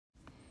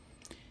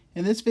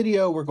In this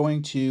video, we're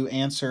going to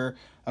answer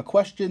a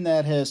question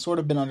that has sort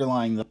of been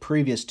underlying the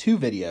previous two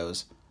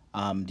videos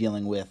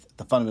dealing with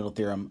the fundamental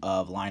theorem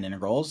of line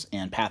integrals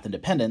and path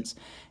independence,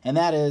 and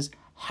that is,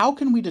 how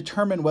can we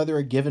determine whether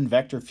a given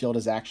vector field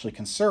is actually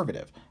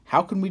conservative?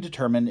 How can we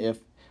determine if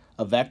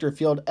a vector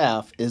field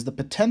f is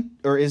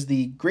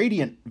the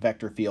gradient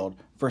vector field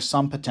for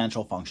some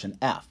potential function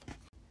f?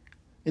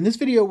 In this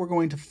video, we're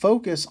going to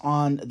focus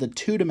on the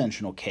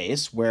two-dimensional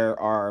case where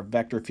our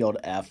vector field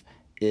f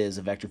is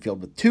a vector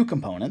field with two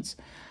components.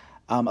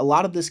 A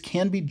lot of this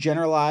can be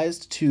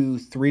generalized to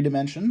 3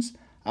 dimensions,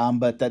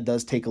 but that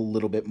does take a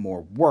little bit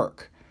more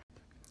work.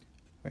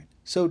 Right.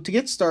 So to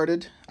get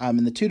started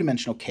in the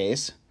two-dimensional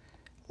case,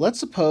 let's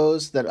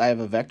suppose that I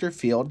have a vector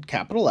field,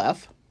 capital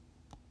F,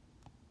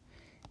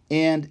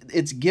 and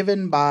it's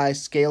given by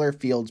scalar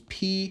fields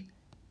P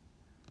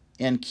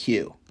and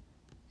Q.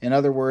 In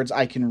other words,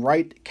 I can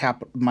write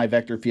my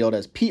vector field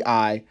as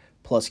Pi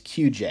plus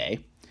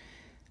Qj.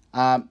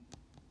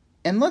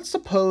 And let's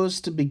suppose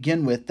to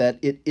begin with that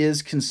it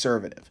is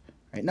conservative.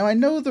 Right? Now I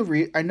know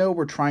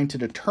we're trying to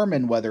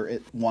determine whether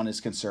one is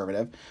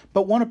conservative,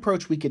 but one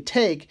approach we could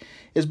take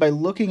is by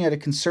looking at a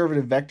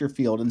conservative vector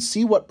field and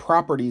see what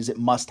properties it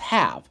must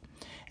have.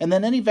 And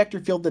then any vector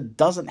field that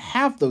doesn't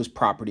have those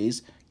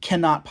properties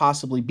cannot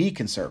possibly be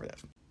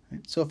conservative.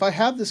 Right? So if I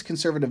have this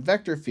conservative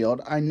vector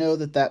field, I know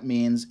that that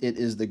means it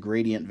is the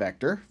gradient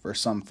vector for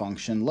some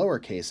function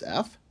lowercase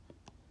f.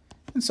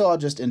 And so I'll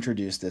just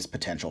introduce this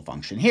potential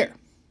function here.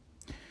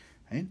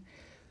 Right?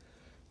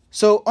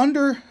 So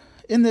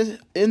in this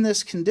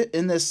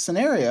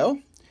scenario,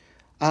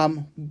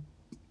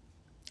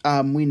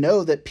 we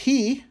know that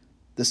P,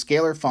 the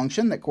scalar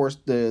function, that course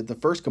the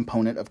first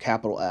component of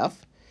capital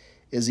F,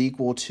 is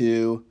equal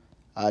to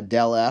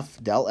del f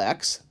del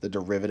x, the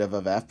derivative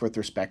of f with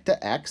respect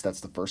to x.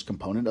 That's the first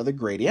component of the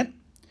gradient.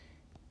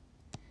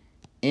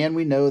 And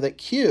we know that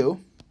Q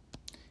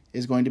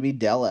is going to be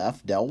del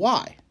f del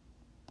y.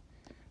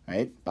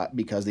 Right? But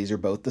because these are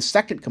both the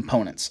second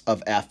components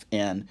of f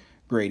and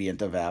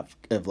gradient of f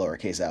of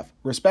lowercase f,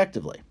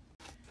 respectively.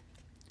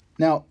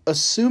 Now,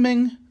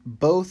 assuming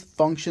both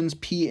functions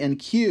p and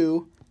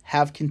q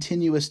have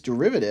continuous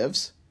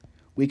derivatives,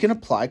 we can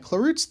apply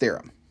Clairaut's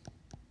theorem.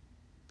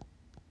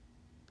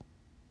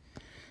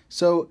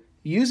 So,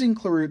 using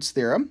Clairaut's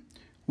theorem,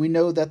 we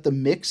know that the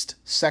mixed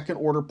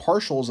second-order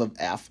partials of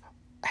f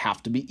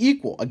have to be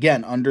equal,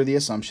 again, under the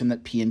assumption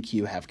that p and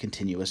q have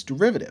continuous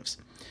derivatives.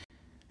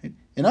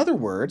 In other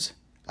words,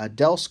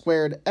 del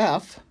squared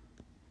f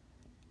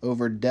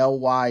over del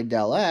y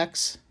del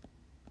x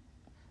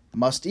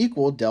must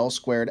equal del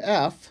squared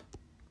f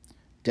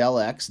del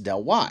x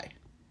del y.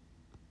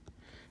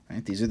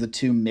 Right? These are the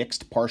two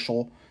mixed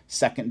partial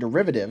second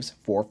derivatives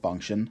for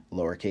function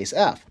lowercase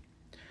f.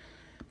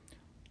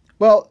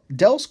 Well,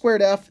 del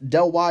squared f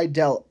del y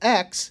del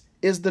x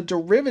is the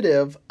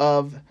derivative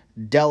of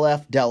del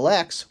f del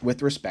x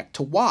with respect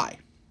to y.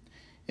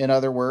 In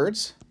other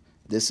words,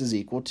 this is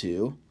equal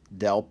to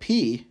del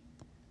p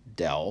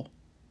del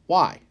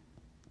y.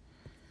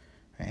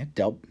 Right?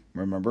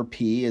 Remember,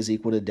 p is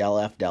equal to del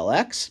f del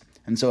x,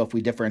 and so if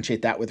we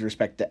differentiate that with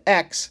respect to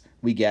x,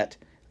 we get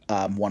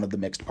one of the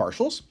mixed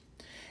partials.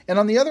 And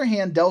on the other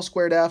hand, del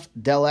squared f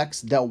del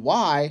x del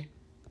y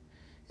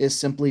is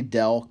simply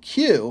del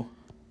q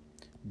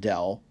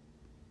del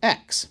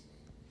x.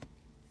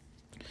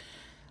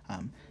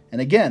 And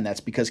again, that's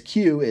because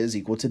q is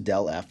equal to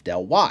del f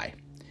del y.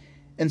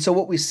 And so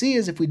what we see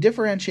is if we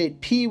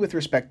differentiate p with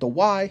respect to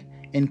y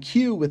and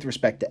q with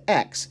respect to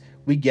x,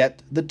 we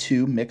get the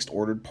two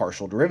mixed-ordered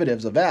partial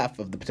derivatives of f,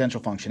 of the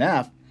potential function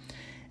f,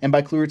 and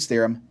by Clairaut's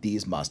theorem,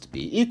 these must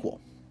be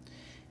equal.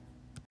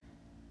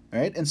 All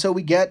right, and so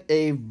we get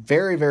a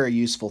very, very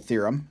useful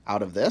theorem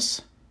out of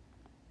this.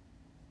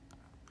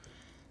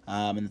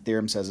 And the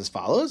theorem says as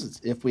follows: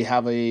 if we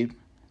have a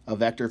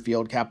vector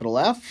field capital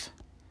F,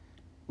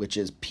 which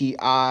is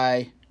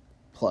Pi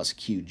plus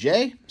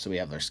Qj, so we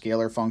have their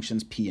scalar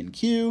functions p and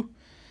q,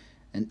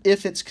 and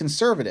if it's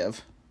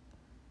conservative,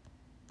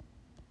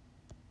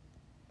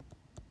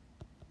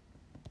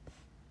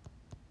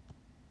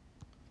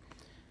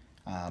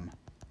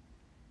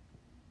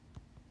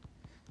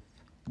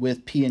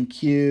 with p and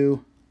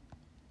q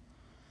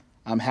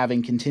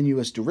having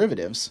continuous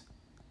derivatives,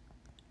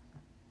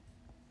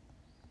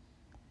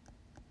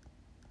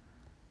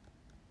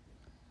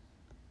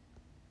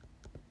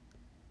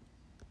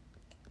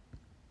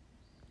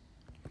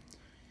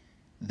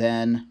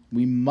 then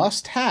we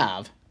must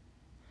have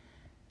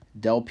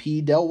del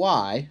p del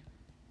y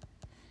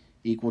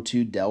equal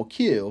to del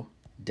q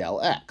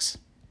del x.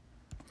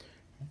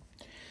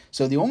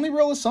 So the only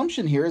real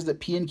assumption here is that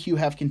p and q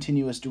have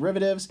continuous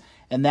derivatives,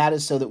 and that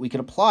is so that we can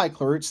apply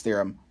Clairaut's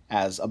theorem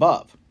as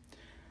above.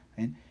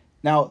 Right?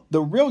 Now,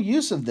 the real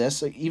use of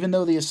this, even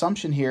though the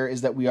assumption here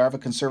is that we have a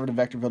conservative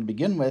vector field to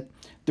begin with,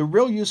 the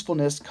real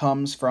usefulness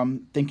comes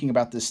from thinking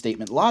about this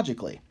statement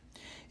logically.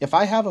 If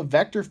I have a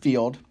vector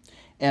field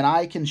and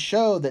I can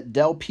show that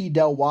del p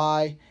del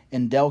y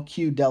and del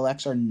q del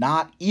x are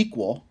not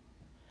equal,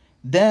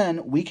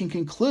 then we can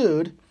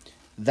conclude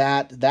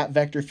that that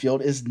vector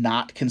field is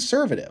not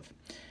conservative.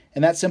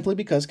 And that's simply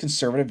because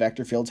conservative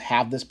vector fields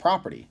have this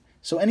property.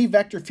 So any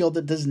vector field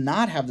that does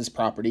not have this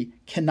property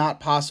cannot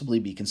possibly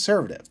be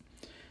conservative.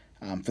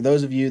 For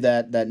those of you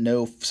that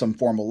know some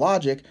formal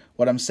logic,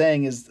 what I'm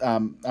saying is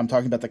I'm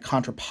talking about the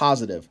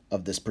contrapositive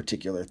of this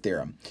particular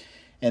theorem.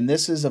 And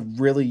this is a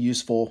really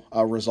useful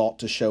result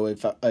to show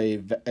if a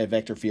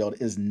vector field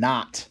is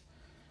not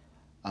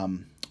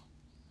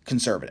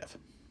conservative.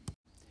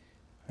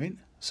 Right?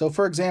 So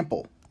for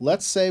example,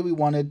 let's say we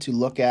wanted to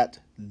look at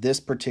this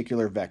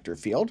particular vector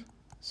field.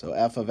 So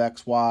f of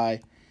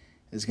xy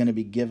is going to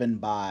be given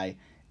by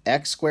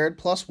x squared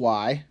plus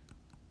y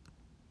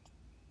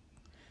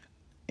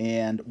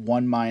and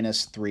 1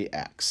 minus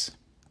 3x.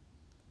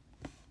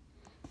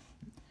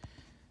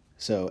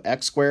 So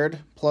x squared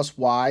plus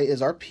y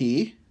is our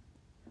p,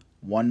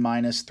 1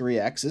 minus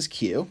 3x is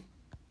q.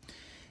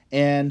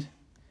 And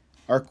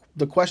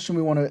the question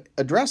we want to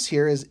address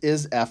here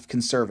is f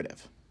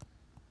conservative?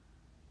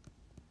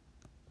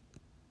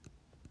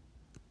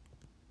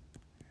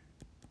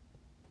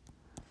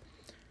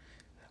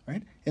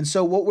 Right? And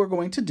so what we're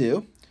going to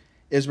do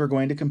is we're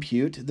going to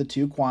compute the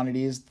two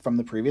quantities from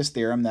the previous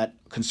theorem that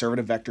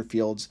conservative vector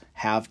fields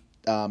have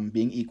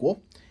being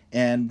equal,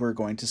 and we're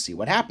going to see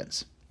what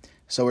happens.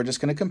 So we're just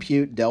going to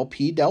compute del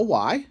p del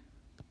y.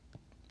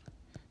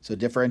 So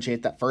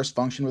differentiate that first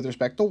function with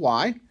respect to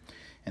y,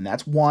 and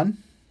that's 1.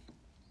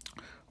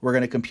 We're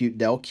going to compute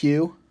del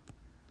q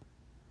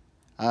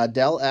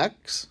del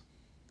x.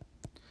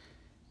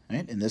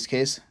 Right? In this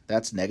case,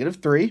 that's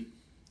 -3.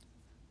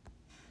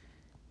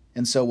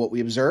 And so what we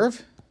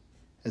observe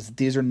is that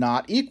these are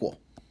not equal.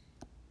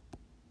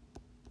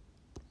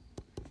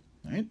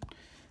 Right?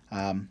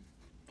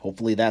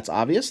 Hopefully that's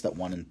obvious, that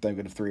 1 and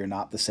 -3 are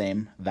not the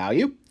same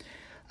value.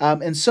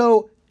 And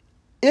so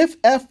if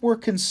f were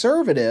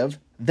conservative,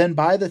 then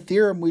by the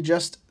theorem we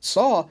just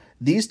saw,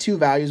 these two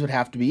values would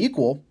have to be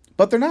equal,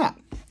 but they're not.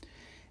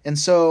 And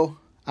so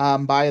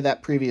by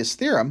that previous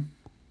theorem,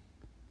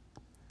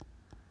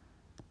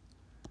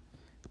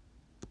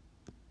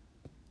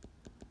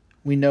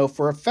 we know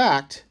for a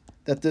fact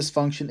that this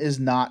function is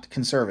not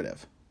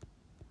conservative.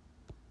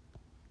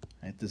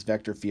 Right? This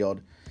vector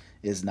field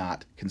is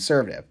not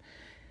conservative.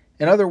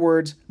 In other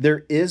words,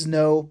 there is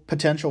no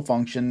potential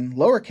function,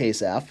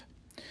 lowercase f,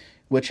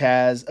 which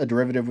has a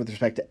derivative with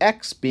respect to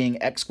x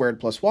being x squared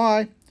plus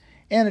y,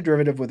 and a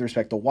derivative with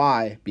respect to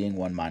y being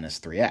 1 minus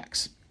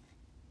 3x.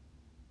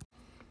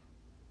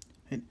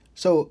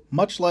 So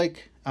much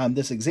like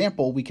this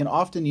example, we can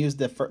often use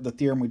the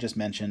theorem we just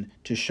mentioned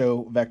to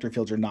show vector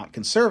fields are not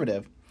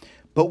conservative,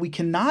 but we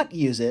cannot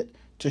use it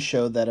to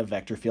show that a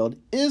vector field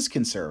is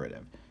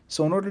conservative.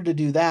 So in order to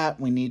do that,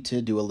 we need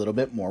to do a little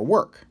bit more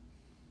work.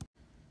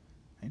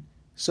 Okay?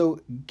 So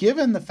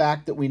given the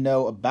fact that we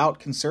know about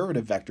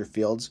conservative vector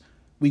fields,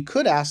 we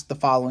could ask the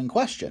following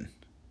question.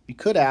 We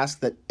could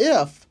ask that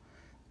if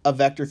a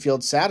vector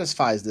field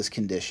satisfies this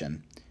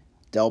condition,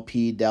 del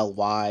p del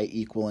y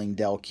equaling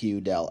del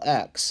q del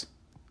x.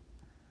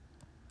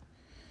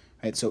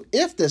 Right, so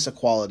if this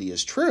equality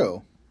is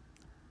true,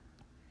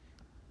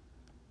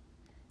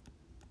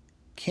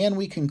 can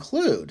we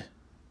conclude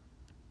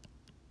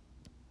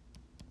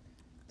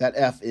that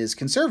f is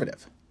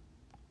conservative?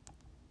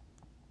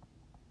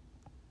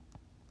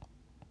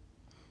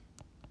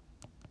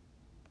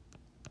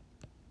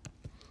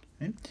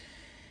 Okay.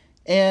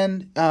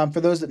 And for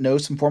those that know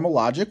some formal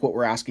logic, what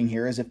we're asking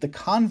here is if the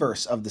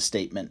converse of the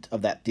statement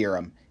of that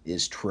theorem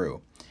is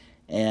true.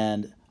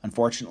 And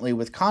unfortunately,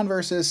 with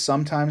converses,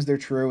 sometimes they're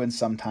true and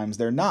sometimes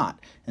they're not.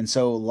 And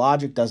so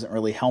logic doesn't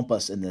really help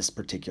us in this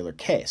particular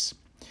case.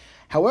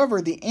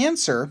 However, the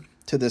answer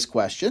to this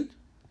question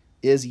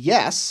is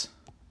yes,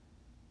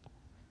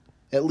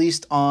 at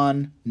least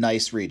on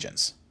nice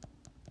regions.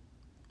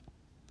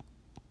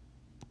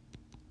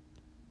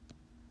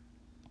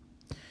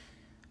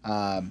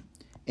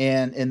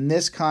 And in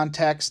this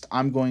context,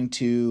 I'm going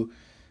to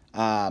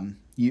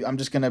we're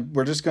just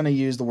gonna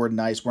use the word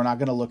nice. We're not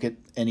gonna look at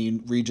any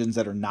regions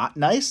that are not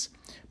nice,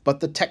 but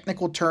the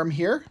technical term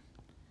here,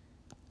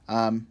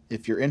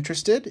 if you're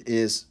interested,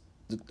 is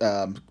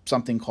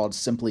something called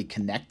simply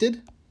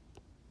connected.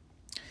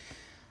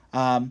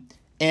 And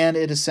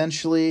it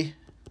essentially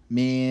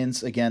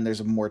means, again, there's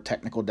a more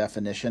technical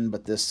definition,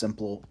 but this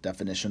simple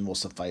definition will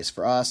suffice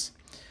for us.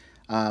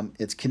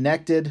 It's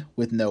connected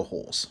with no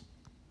holes.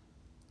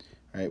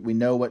 Right? We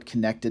know what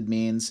connected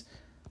means.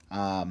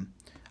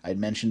 I'd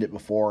mentioned it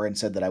before and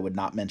said that I would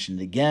not mention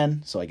it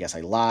again, so I guess I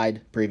lied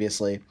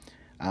previously.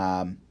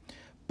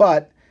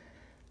 But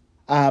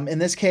in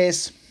this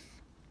case,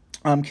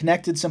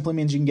 connected simply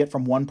means you can get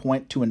from one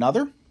point to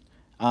another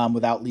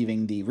without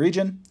leaving the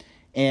region,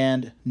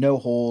 and no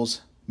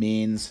holes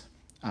means,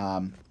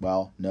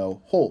 well,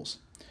 no holes.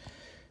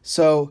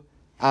 So,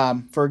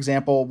 for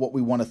example, what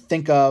we want to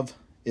think of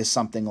is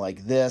something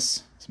like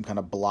this, some kind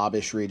of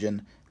blobbish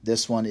region.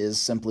 This one is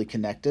simply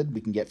connected. We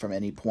can get from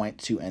any point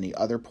to any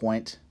other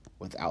point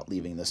without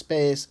leaving the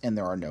space, and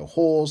there are no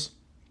holes.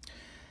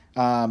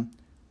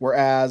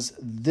 Whereas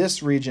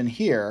this region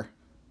here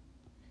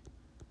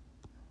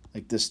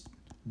like this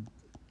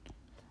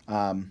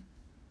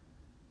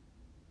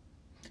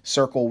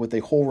circle with a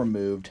hole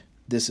removed,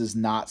 this is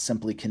not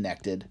simply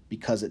connected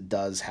because it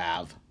does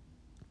have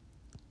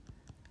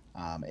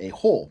a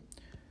hole.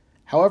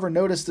 However,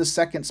 notice the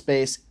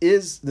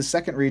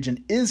second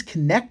region is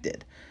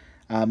connected.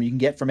 You can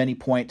get from any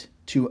point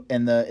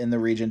in the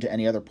region to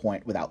any other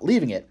point without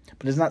leaving it,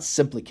 but it's not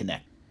simply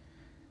connected.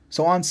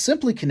 So on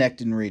simply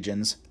connected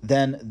regions,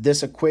 then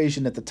this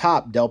equation at the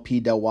top, del P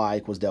del Y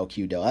equals del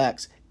Q del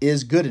X,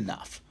 is good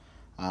enough.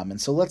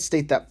 And so let's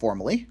state that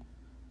formally.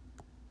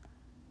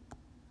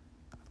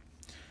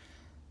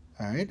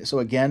 All right, so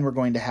again, we're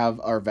going to have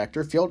our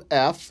vector field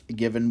F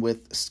given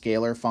with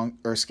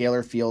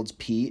scalar fields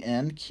P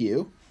and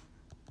Q.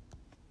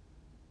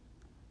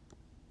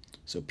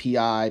 So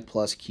Pi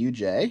plus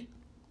Qj.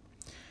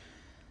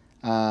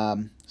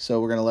 So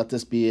we're going to let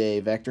this be a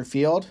vector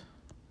field.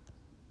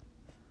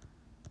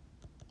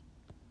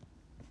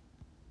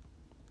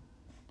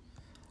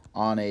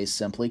 On a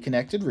simply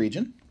connected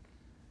region.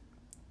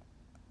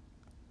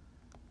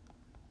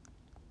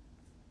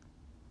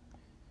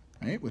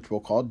 Right, which we'll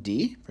call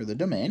D for the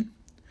domain.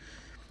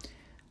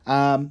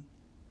 And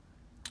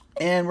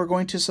we're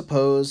going to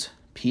suppose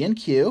P and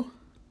Q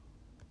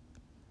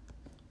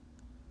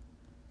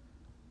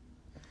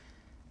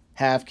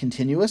have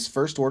continuous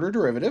first-order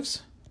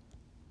derivatives.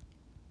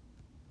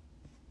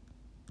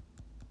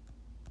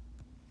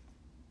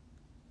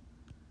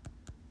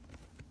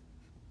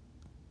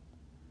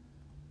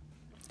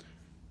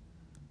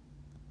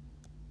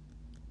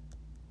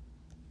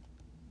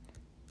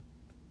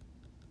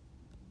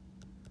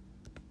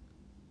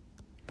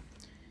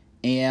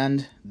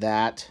 And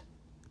that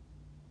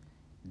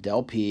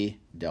del P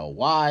del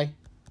Y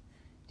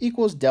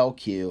equals del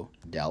Q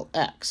del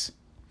X.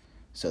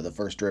 So the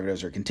first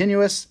derivatives are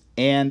continuous,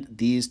 and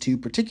these two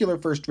particular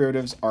first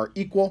derivatives are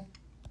equal.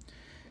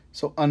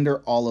 So under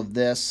all of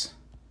this,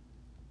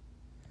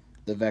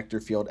 the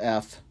vector field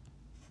F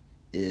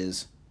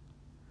is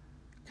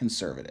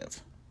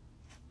conservative.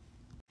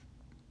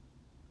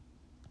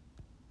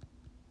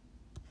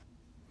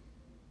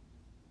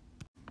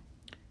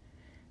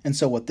 And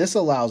so what this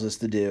allows us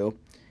to do,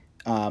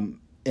 in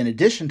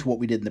addition to what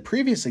we did in the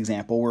previous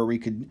example, where we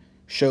could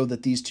show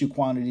that these two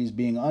quantities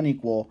being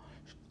unequal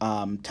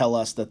tell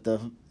us that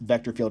the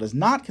vector field is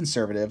not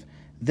conservative,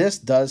 this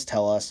does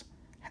tell us,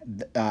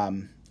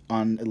 on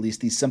at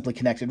least these simply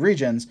connected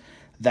regions,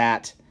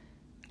 that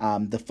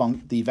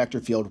the vector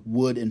field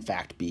would in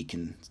fact be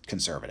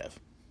conservative.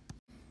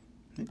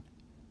 All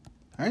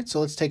right, so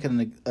let's take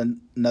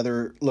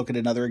another look at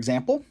another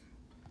example.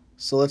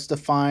 So let's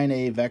define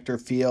a vector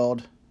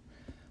field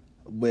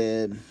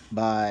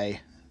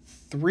by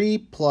 3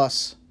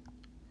 plus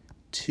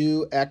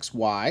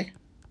 2xy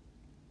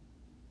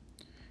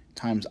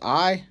times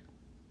I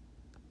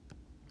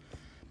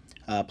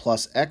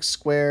plus x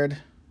squared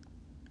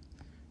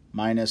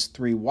minus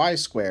 3y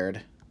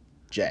squared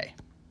j.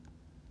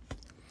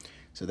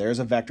 So there's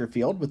a vector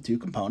field with two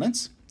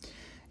components.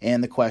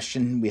 And the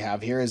question we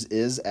have here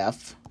is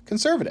F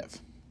conservative?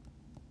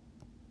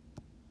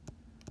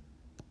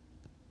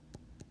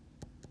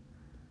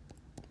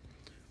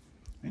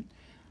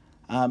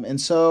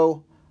 And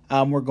so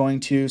we're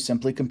going to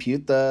simply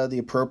compute the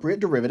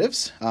appropriate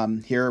derivatives.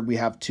 Here we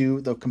have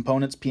the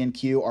components P and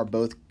Q are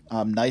both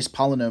nice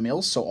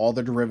polynomials, so all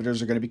the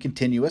derivatives are going to be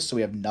continuous, so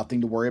we have nothing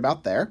to worry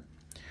about there.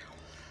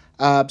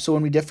 So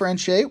when we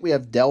differentiate, we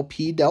have del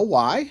P del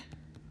Y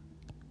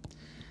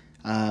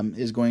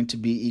is going to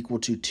be equal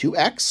to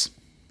 2x,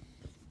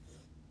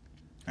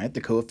 right,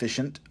 the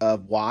coefficient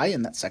of y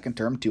in that second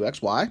term,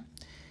 2xy,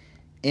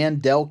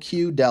 and del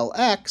Q del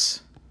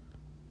X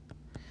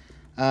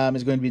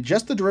is going to be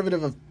just the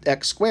derivative of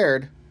x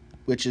squared,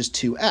 which is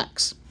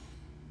 2x.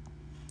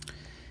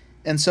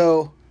 And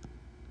so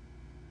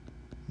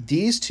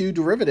these two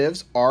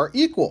derivatives are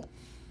equal.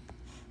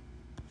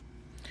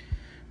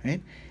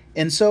 Right?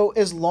 And so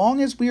as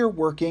long as we are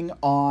working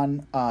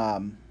on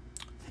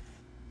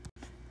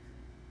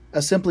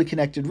a simply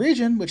connected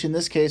region, which in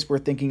this case we're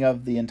thinking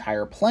of the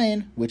entire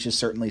plane, which is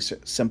certainly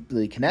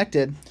simply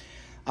connected,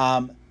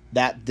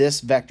 that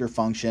this vector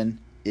function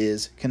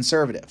is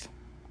conservative.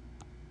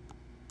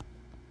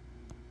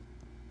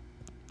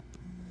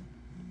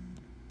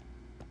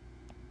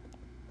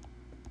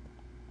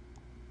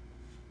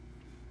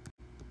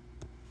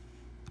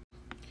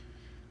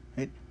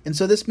 And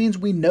so this means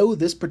we know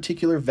this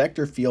particular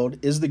vector field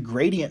is the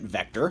gradient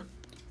vector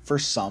for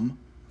some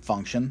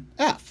function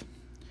f.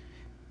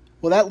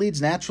 Well, that leads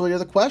naturally to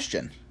the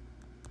question,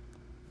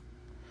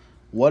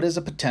 what is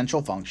a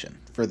potential function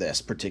for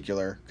this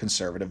particular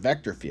conservative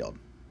vector field?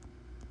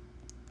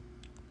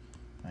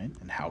 Right?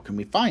 And how can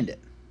we find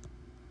it?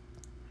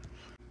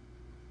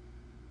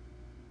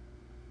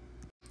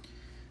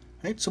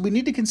 Right? So we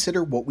need to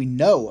consider what we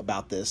know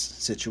about this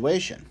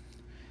situation.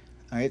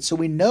 All right, so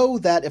we know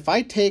that if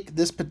I take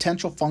this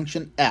potential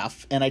function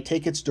f and I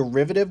take its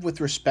derivative with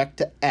respect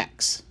to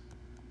x,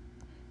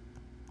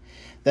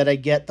 that I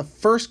get the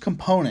first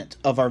component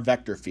of our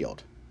vector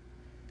field,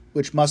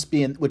 which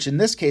in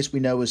this case we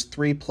know is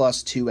 3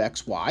 plus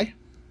 2xy.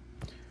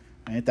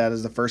 Right? That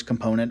is the first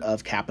component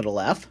of capital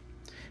F.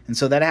 And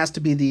so that has to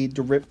be the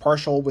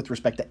partial with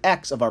respect to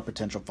x of our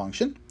potential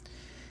function.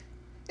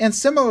 And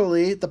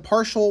similarly, the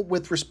partial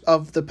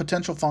of the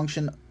potential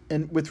function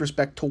with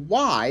respect to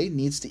y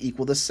needs to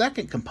equal the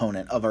second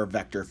component of our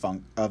vector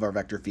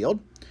field,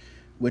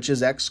 which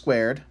is x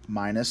squared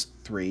minus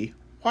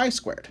 3y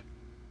squared.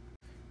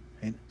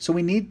 Right? So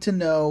we need to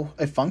know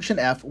a function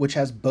f which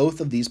has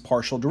both of these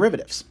partial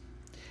derivatives.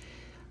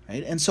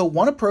 Right? And so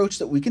one approach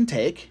that we can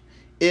take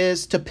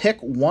is to pick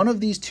one of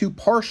these two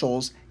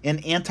partials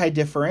and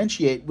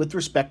anti-differentiate with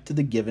respect to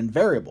the given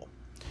variable.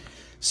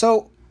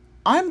 So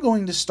I'm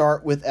going to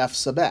start with f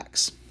sub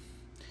x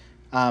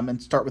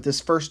and start with this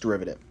first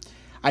derivative.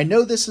 I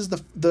know this is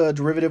the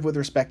derivative with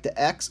respect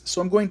to x,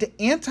 so I'm going to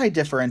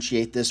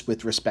anti-differentiate this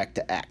with respect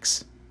to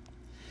x.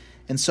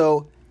 And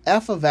so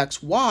f of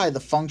xy, the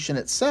function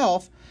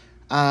itself,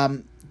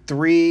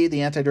 3, the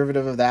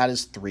antiderivative of that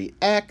is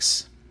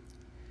 3x.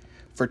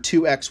 For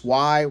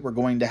 2xy, we're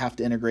going to have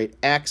to integrate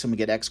x, and we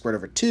get x squared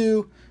over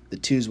 2. The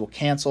 2's will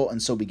cancel,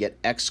 and so we get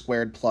x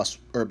squared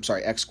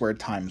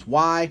times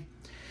y.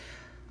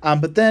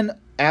 But then,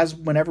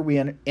 whenever we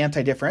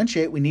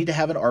anti-differentiate, we need to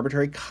have an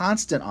arbitrary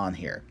constant on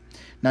here.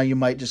 Now, you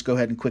might just go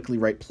ahead and quickly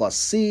write plus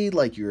c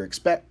like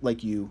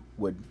you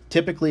would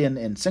typically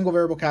in single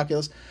variable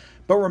calculus.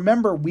 But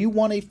remember, we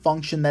want a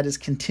function that is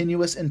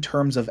continuous in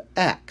terms of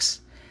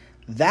x.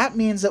 That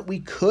means that we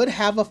could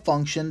have a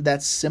function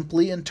that's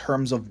simply in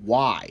terms of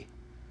y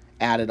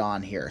added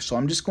on here. So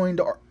I'm just going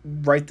to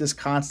write this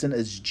constant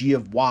as g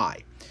of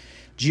y.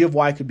 G of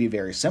y could be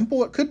very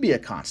simple. It could be a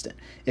constant.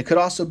 It could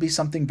also be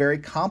something very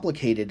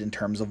complicated in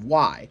terms of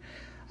y.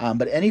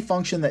 But any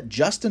function that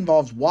just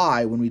involves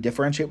y, when we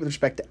differentiate with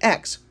respect to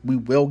x, we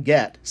will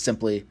get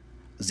simply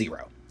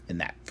 0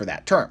 for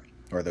that term,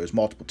 or those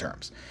multiple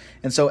terms.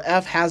 And so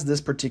f has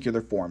this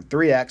particular form,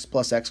 3x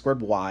plus x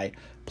squared y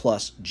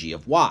plus g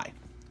of y.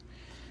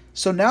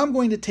 So now I'm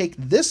going to take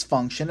this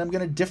function, I'm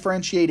going to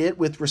differentiate it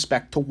with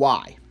respect to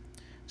y.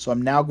 So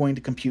I'm now going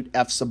to compute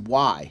f sub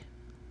y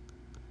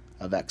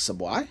of x and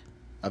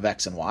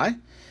y.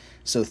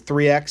 So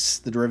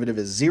 3x, the derivative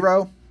is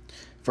 0.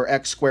 For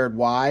x squared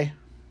y,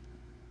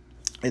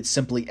 it's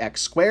simply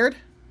x squared.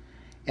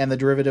 And the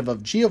derivative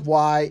of g of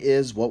y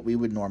is what we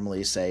would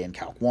normally say in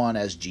Calc 1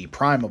 as g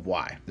prime of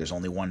y. There's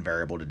only one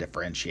variable to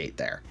differentiate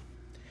there.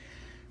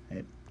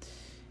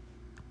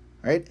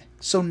 Right?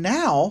 So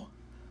now,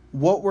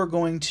 what we're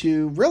going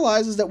to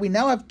realize is that we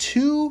now have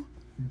two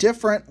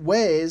different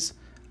ways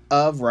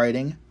of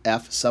writing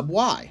f sub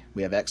y.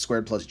 We have x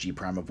squared plus g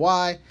prime of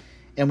y,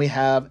 and we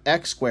have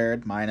x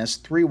squared minus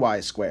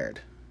 3y squared.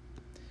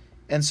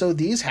 And so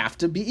these have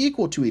to be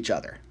equal to each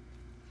other.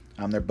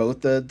 They're both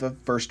the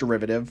first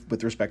derivative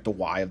with respect to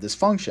y of this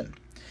function.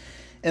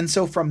 And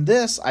so from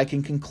this, I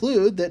can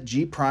conclude that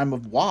g prime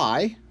of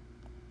y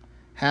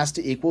has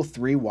to equal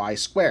 3y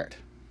squared.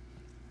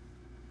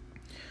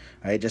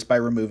 Right, just by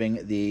removing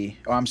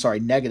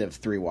negative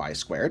 3y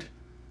squared,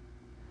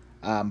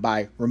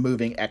 by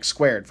removing x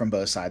squared from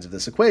both sides of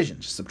this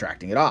equation, just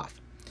subtracting it off.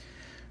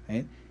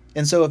 Right?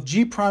 And so if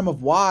g prime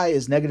of y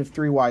is negative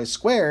 3y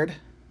squared,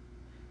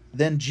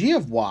 then g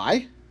of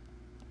y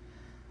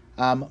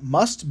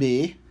must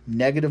be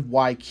negative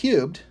y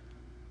cubed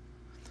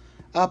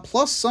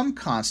plus some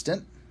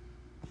constant,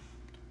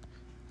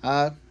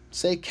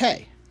 say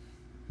k.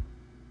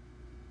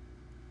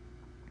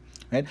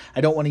 Right?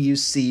 I don't want to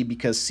use c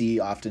because c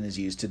often is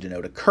used to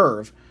denote a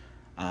curve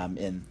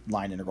in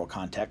line integral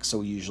context,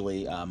 so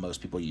usually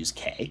most people use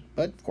k,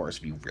 but of course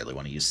if you really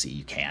want to use c,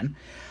 you can.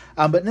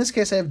 But in this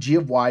case, I have g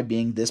of y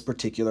being this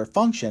particular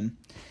function,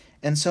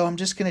 and so I'm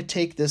just going to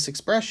take this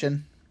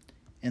expression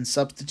and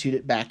substitute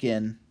it back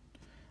in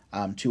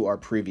to our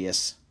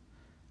previous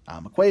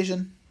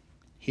equation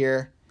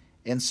here,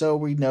 and so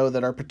we know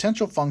that our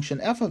potential function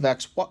f of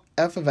x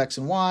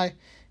and y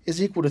is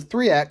equal to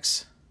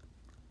 3x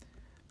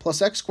plus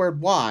x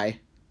squared y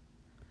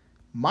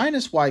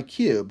minus y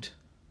cubed,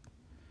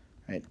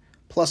 right,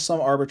 plus some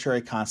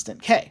arbitrary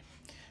constant k.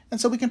 And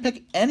so we can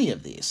pick any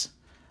of these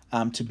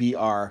to be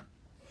our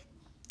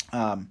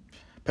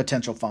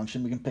potential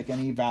function. We can pick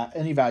any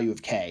value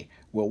of k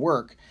will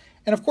work.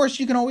 And of course,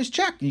 you can always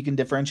check. You can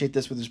differentiate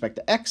this with respect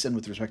to x and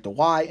with respect to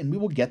y, and we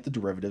will get the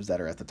derivatives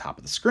that are at the top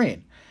of the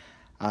screen.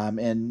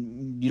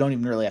 And you don't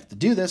even really have to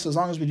do this. As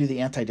long as we do the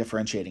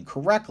anti-differentiating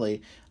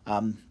correctly,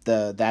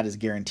 that is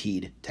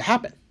guaranteed to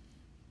happen.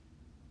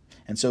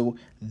 And so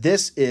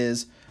this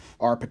is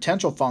our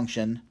potential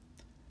function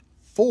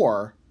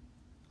for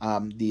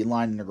the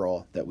line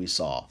integral that we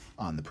saw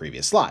on the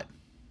previous slide.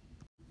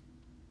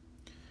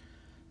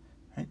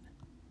 Right.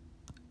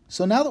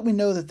 So now that we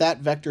know that that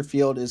vector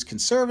field is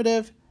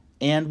conservative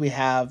and we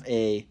have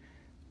a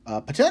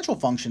potential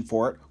function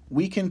for it,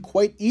 we can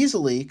quite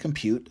easily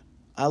compute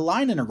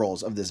line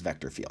integrals of this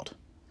vector field.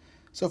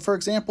 So for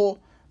example,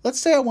 let's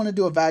say I wanted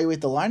to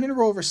evaluate the line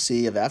integral over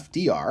c of f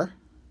dr,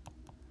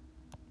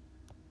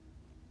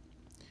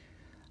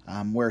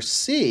 where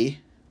c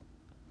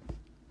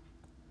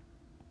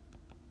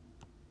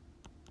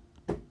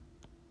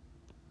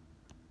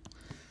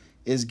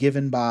is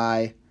given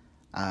by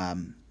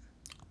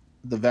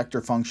the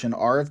vector function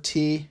r of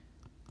t,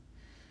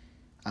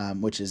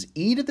 which is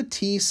e to the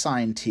t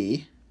sine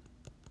t,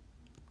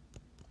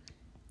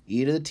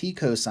 e to the t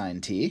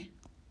cosine t,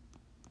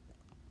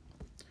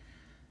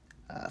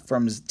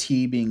 from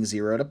t being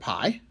 0 to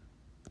pi.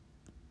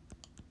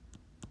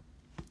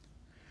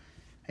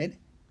 Right?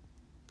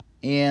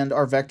 And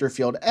our vector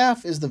field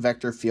f is the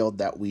vector field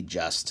that we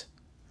just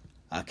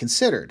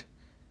considered.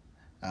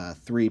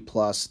 3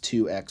 plus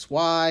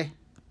 2xy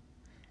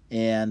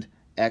and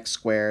x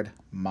squared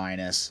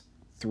minus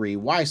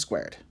 3y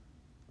squared.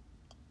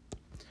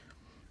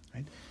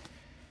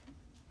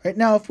 Right,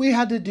 now, if we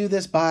had to do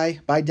this by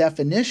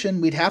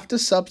definition, we'd have to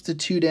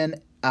substitute in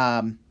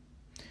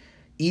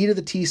e to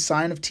the t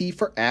sine of t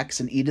for x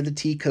and e to the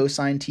t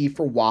cosine t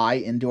for y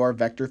into our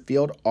vector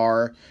field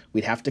r.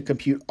 We'd have to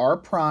compute r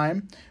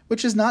prime,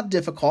 which is not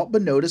difficult,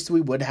 but notice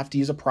we would have to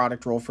use a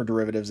product rule for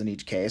derivatives in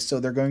each case. So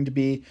they're going to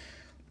be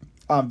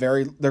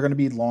they're going to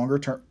be longer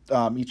term.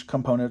 Each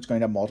component is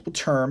going to have multiple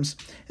terms,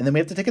 and then we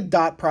have to take a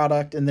dot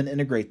product and then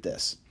integrate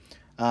this.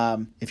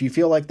 If you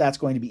feel like that's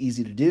going to be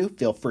easy to do,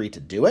 feel free to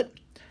do it.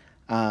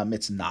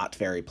 It's not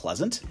very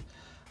pleasant.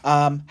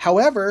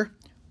 However,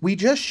 we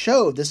just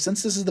showed this,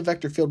 since this is the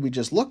vector field we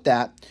just looked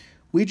at,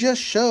 we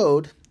just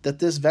showed that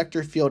this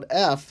vector field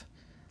f,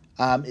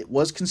 it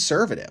was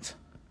conservative.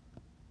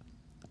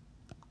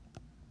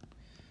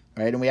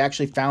 Right? And we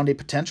actually found a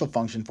potential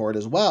function for it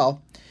as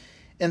well.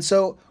 And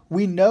so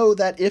we know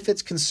that if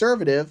it's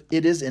conservative,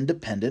 it is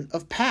independent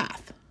of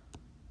path.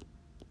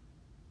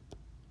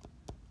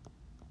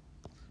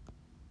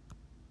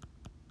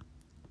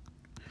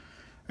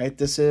 Right?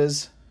 This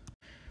is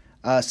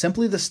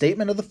simply the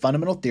statement of the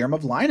fundamental theorem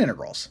of line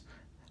integrals.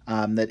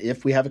 That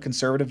if we have a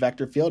conservative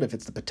vector field, if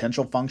it's the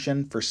potential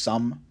function for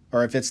some,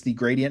 or if it's the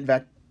gradient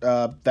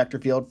vector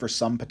field for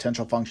some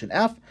potential function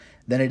f,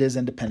 then it is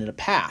independent of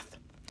path.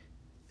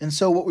 And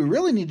so what we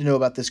really need to know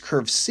about this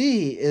curve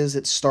C is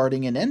its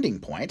starting and ending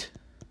point.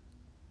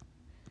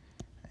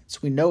 So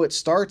we know it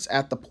starts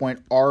at the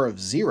point r of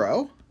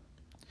 0.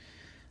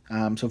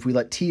 So if we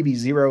let t be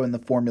 0 in the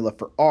formula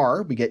for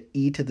r, we get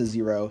e to the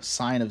 0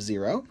 sine of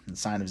 0, and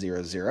sine of 0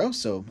 is 0,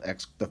 so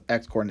the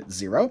x coordinate is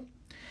 0.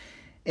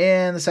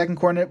 And the second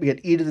coordinate, we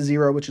get e to the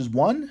 0, which is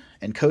 1,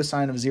 and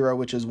cosine of 0,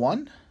 which is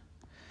 1.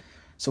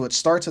 So it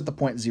starts at the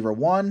point 0,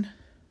 1,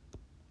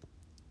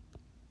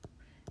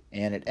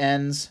 and it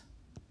ends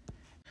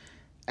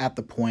at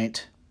the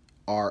point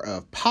r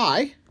of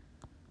pi,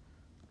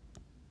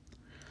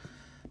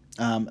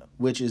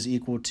 which is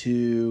equal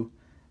to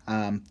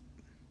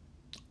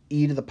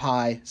e to the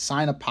pi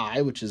sine of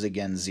pi, which is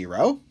again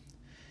 0,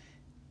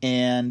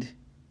 and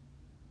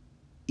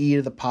e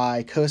to the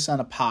pi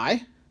cosine of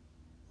pi,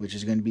 which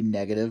is going to be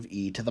negative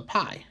e to the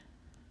pi.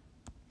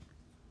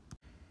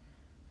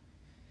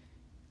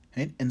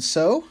 Right? And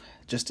so,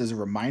 just as a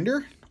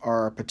reminder,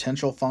 our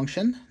potential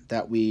function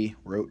that we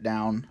wrote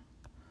down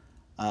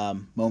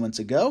moments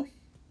ago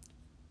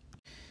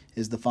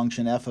is the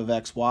function f of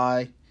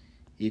xy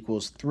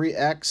equals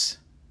 3x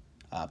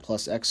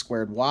plus x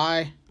squared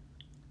y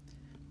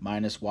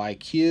minus y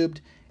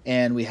cubed,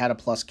 and we had a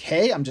plus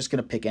k. I'm just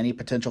going to pick any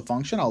potential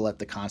function. I'll let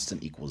the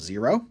constant equal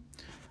 0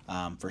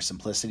 for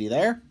simplicity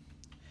there.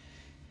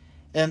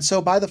 And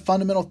so by the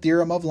fundamental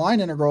theorem of line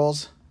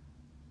integrals,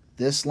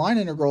 this line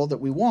integral that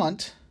we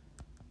want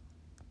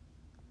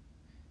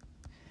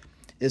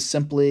is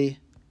simply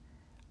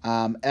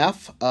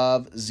f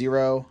of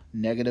 0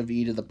 negative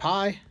e to the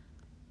pi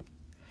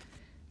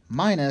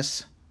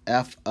minus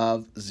f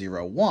of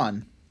 0,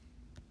 1.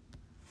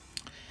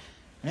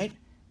 Right?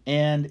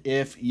 And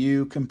if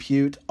you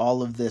compute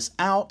all of this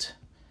out,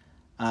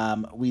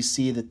 we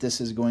see that this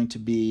is going to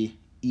be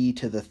e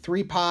to the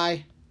 3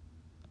 pi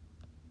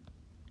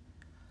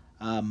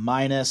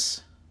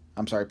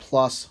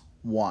plus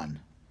 1.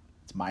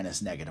 It's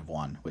minus negative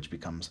 1, which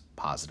becomes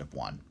positive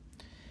 1.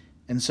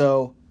 And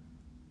so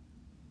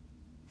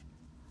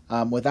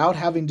without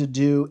having to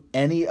do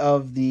any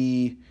of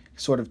the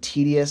sort of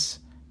tedious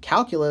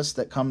calculus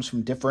that comes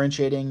from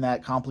differentiating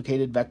that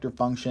complicated vector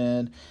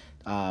function,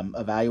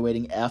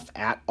 evaluating f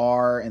at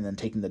r, and then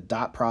taking the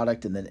dot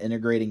product and then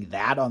integrating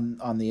that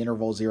on the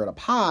interval 0 to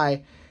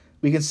pi,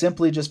 we can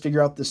simply just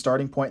figure out the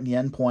starting point and the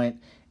end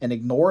point and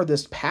ignore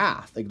this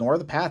path. Ignore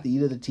the path e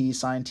to the t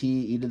sine t,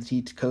 e to the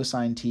t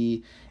cosine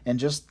t, and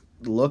just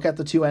look at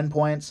the two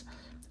endpoints,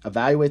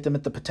 evaluate them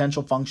at the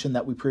potential function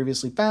that we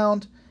previously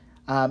found,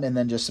 and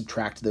then just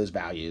subtract those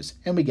values,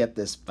 and we get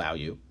this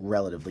value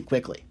relatively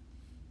quickly.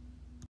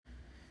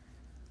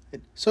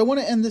 So I want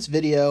to end this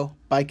video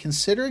by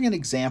considering an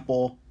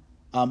example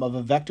of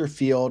a vector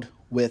field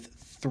with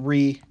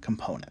 3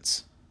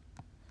 components.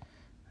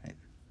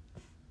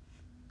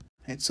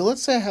 Right, so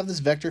let's say I have this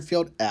vector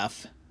field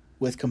f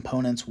with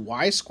components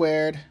y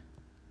squared,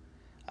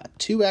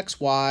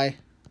 2xy,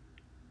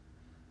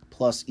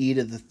 plus e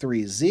to the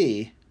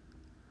 3z,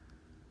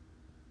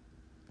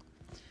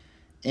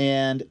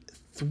 and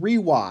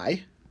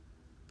 3y,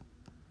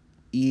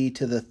 e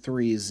to the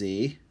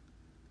 3z,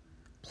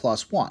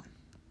 plus 1.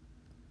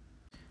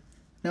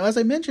 Now, as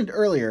I mentioned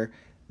earlier,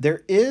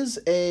 there is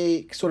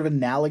a sort of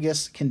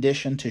analogous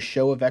condition to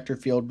show a vector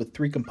field with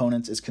three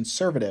components is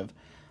conservative,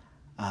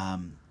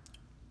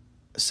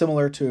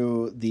 similar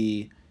to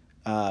the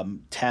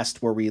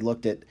test where we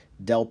looked at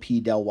del P,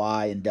 del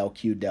Y, and del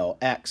Q, del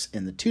X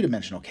in the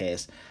two-dimensional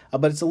case,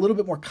 but it's a little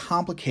bit more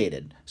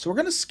complicated. So we're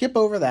going to skip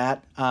over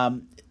that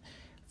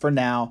for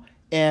now,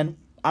 and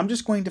I'm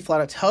just going to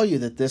flat out tell you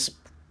that this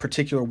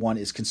particular one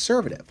is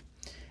conservative.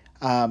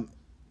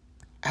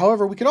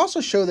 However, we could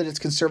also show that it's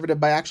conservative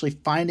by actually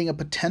finding a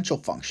potential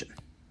function.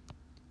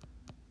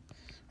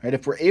 Right?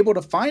 If we're able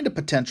to find a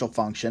potential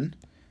function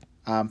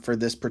for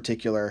this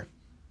particular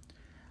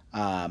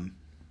vector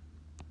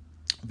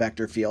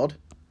field,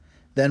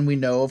 then we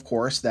know, of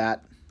course,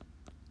 that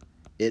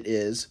it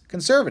is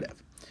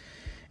conservative.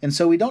 And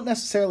so we don't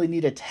necessarily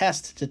need a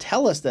test to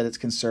tell us that it's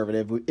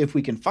conservative if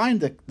we can find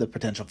the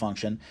potential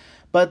function,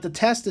 but the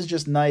test is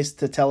just nice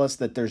to tell us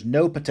that there's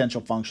no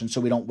potential function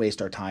so we don't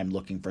waste our time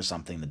looking for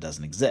something that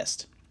doesn't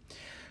exist.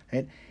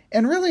 Right?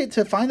 And really,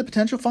 to find the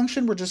potential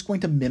function, we're just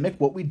going to mimic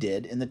what we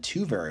did in the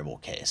two-variable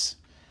case.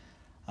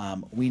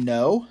 We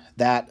know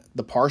that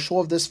the partial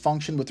of this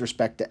function with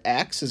respect to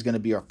x is going to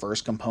be our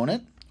first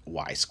component,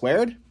 y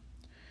squared.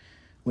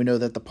 We know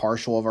that the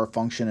partial of our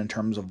function in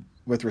terms of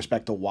with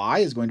respect to y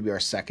is going to be our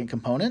second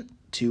component,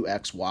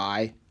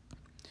 2xy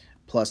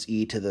plus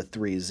e to the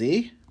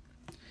 3z.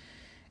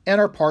 And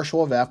our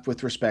partial of f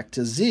with respect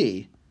to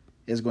z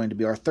is going to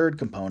be our third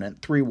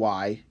component,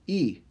 3y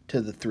e to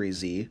the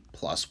 3z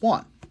plus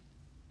 1.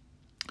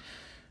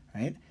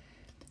 Right?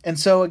 And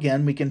so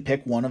again, we can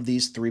pick one of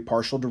these three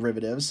partial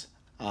derivatives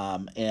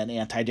and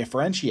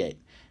anti-differentiate.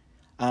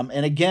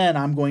 And again,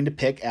 I'm going to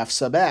pick f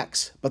sub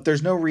x, but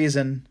there's no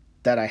reason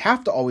that I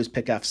have to always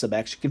pick f sub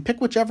x. You can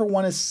pick whichever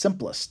one is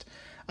simplest.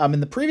 In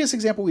the previous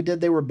example we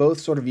did, they were both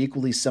sort of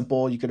equally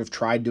simple. You could have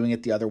tried doing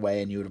it the other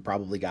way and you would have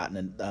probably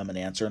gotten an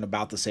answer in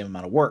about the same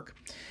amount of work.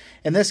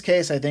 In this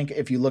case, I think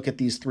if you look at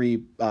these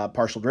three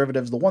partial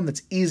derivatives, the one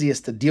that's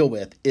easiest to deal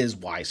with is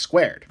y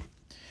squared.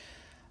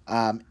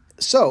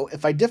 So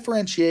if I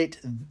differentiate,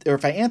 or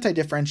if I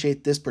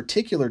anti-differentiate this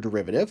particular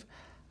derivative,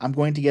 I'm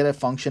going to get a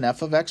function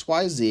f of x,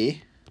 y,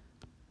 z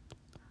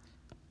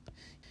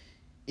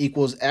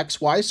equals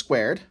xy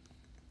squared.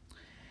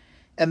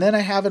 And then I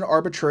have an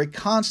arbitrary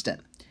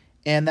constant.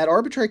 And that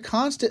arbitrary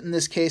constant in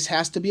this case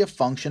has to be a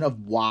function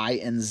of y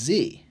and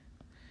z.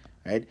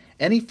 Right?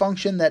 Any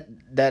function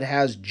that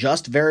has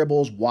just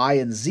variables y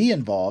and z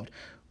involved,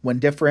 when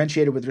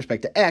differentiated with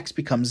respect to x,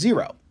 becomes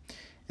 0.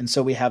 And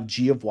so we have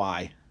g of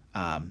y,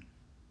 y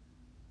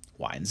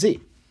and z.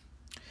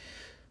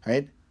 All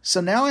right? So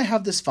now I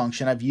have this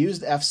function. I've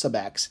used f sub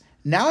x.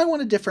 Now I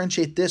want to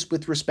differentiate this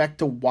with respect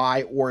to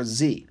y or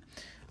z.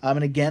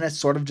 And again, it's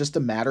sort of just a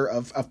matter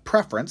of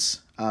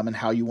preference and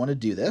how you want to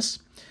do this.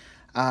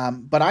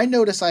 But I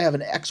notice I have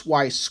an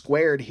xy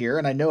squared here,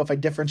 and I know if I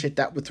differentiate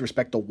that with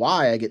respect to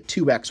y, I get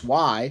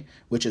 2xy,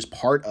 which is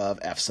part of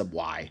f sub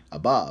y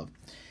above.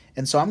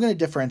 And so I'm going to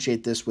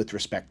differentiate this with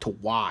respect to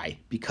y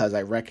because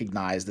I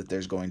recognize that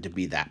there's going to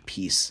be that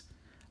piece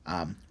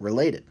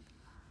related.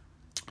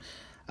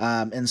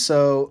 And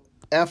so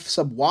f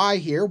sub y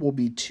here will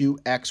be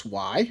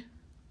 2xy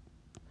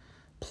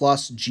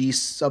plus g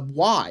sub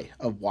y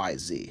of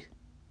yz.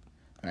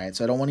 All right,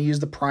 so I don't want to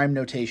use the prime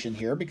notation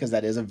here because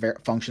that is a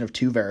function of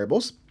two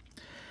variables.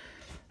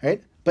 All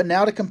right, but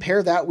now to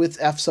compare that with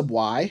f sub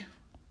y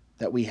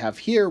that we have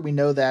here, we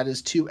know that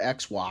is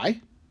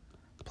 2xy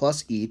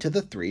plus e to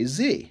the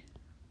 3z.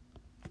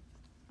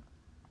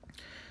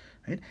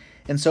 Right?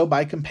 And so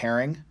by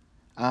comparing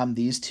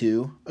these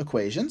two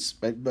equations,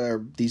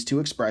 these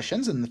two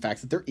expressions, and the fact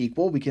that they're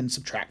equal, we can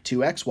subtract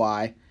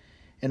 2xy,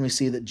 and we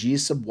see that g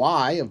sub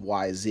y of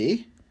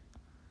yz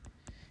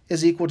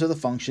is equal to the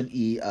function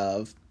e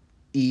of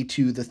e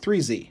to the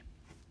 3z.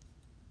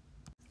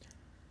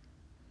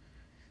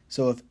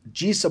 So if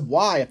g sub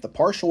y, if the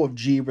partial of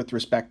g with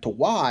respect to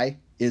y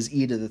is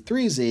e to the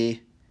 3z,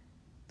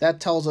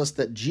 that tells us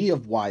that g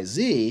of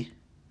yz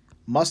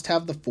must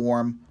have the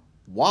form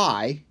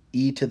y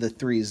e to the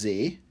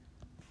 3z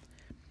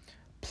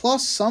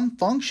plus some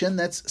function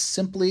that's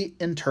simply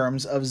in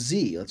terms of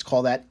z. Let's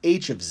call that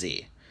h of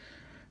z.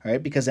 All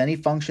right, because any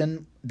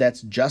function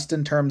that's just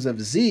in terms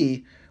of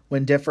z,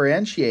 when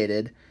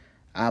differentiated,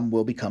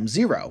 will become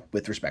 0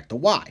 with respect to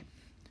y.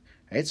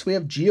 All right, so we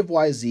have g of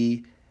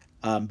yz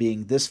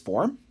being this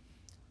form.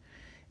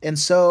 And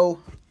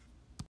so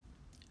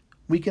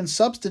we can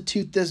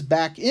substitute this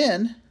back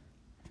in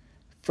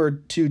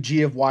to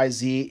g of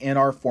yz in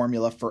our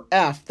formula for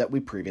f that we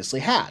previously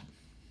had.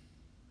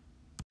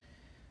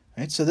 All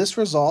right, so this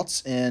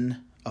results in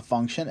a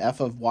function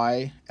f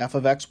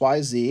of x,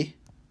 y, z,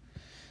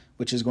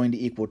 which is going to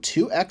equal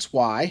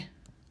 2xy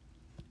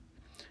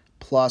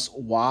plus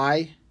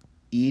y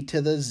e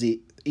to the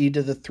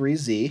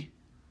 3z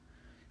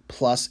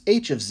plus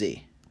h of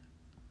z.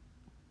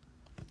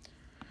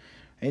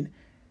 Right?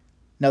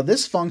 Now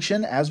this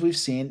function, as we've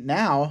seen,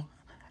 now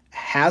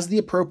has the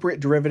appropriate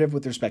derivative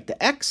with respect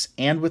to x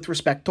and with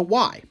respect to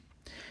y.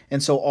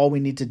 And so all we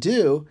need to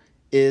do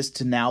is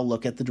to now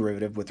look at the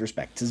derivative with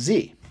respect to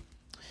z.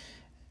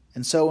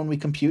 And so when we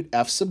compute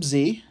f sub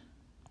z,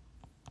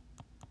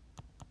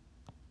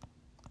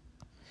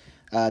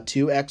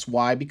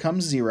 2xy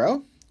becomes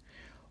 0.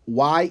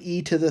 Y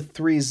e to the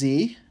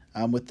 3z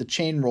with the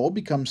chain rule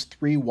becomes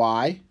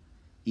 3y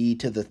e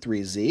to the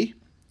 3z.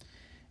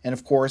 And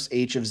of course,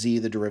 h of z,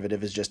 the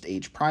derivative is just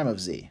h prime of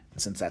z.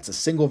 And since that's a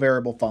single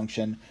variable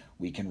function,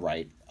 we can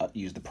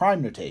use the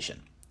prime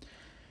notation.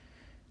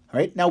 All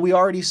right, now we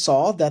already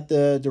saw that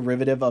the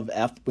derivative of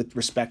f with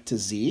respect to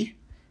z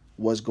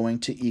was going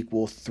to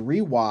equal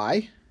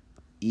 3y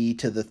e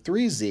to the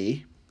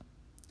 3z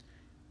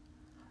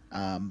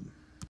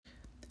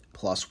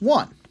plus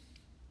 1.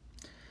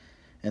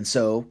 And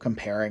so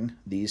comparing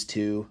these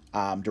two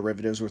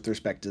derivatives with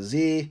respect to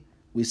z,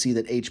 we see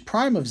that h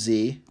prime of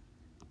z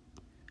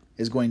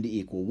is going to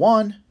equal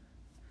 1,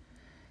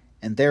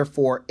 and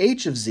therefore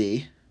h of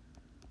z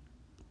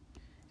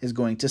is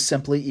going to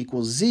simply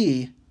equal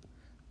z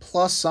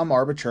plus some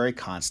arbitrary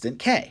constant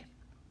k.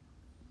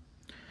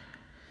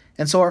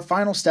 And so our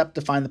final step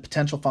to find the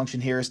potential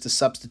function here is to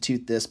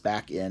substitute this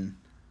back in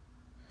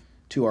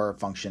to our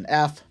function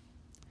f,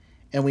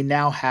 and we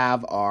now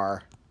have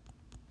our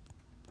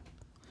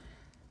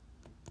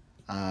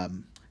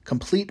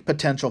complete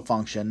potential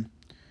function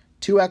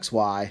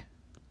 2xy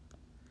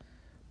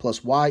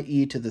plus y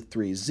e to the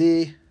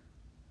 3z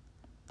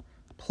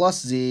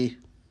plus z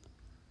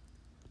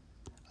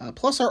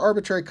plus our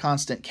arbitrary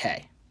constant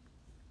k.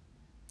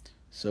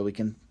 So we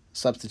can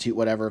substitute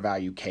whatever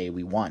value k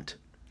we want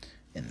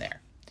in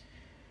there.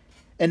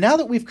 And now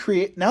that we've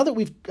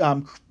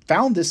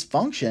found this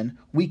function,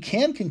 we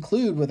can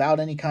conclude without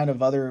any kind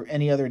of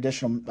any other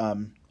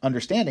additional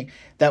understanding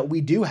that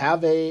we do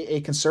have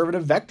a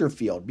conservative vector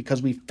field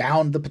because we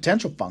found the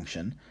potential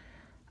function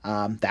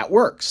that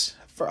works,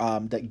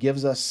 that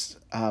gives us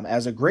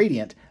as a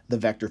gradient the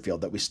vector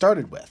field that we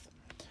started with.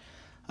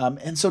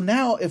 And so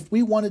now if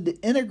we wanted to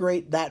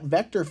integrate that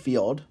vector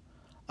field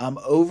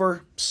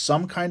over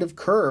some kind of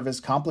curve, as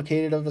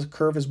complicated of a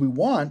curve as we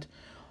want,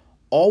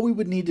 all we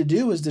would need to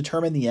do is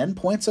determine the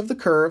endpoints of the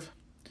curve,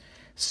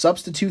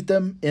 substitute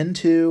them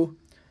into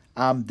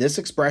this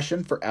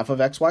expression for f of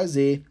x, y,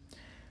 z,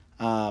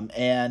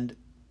 and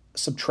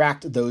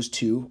subtract those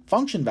two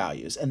function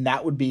values, and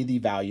that would be the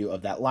value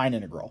of that line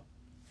integral.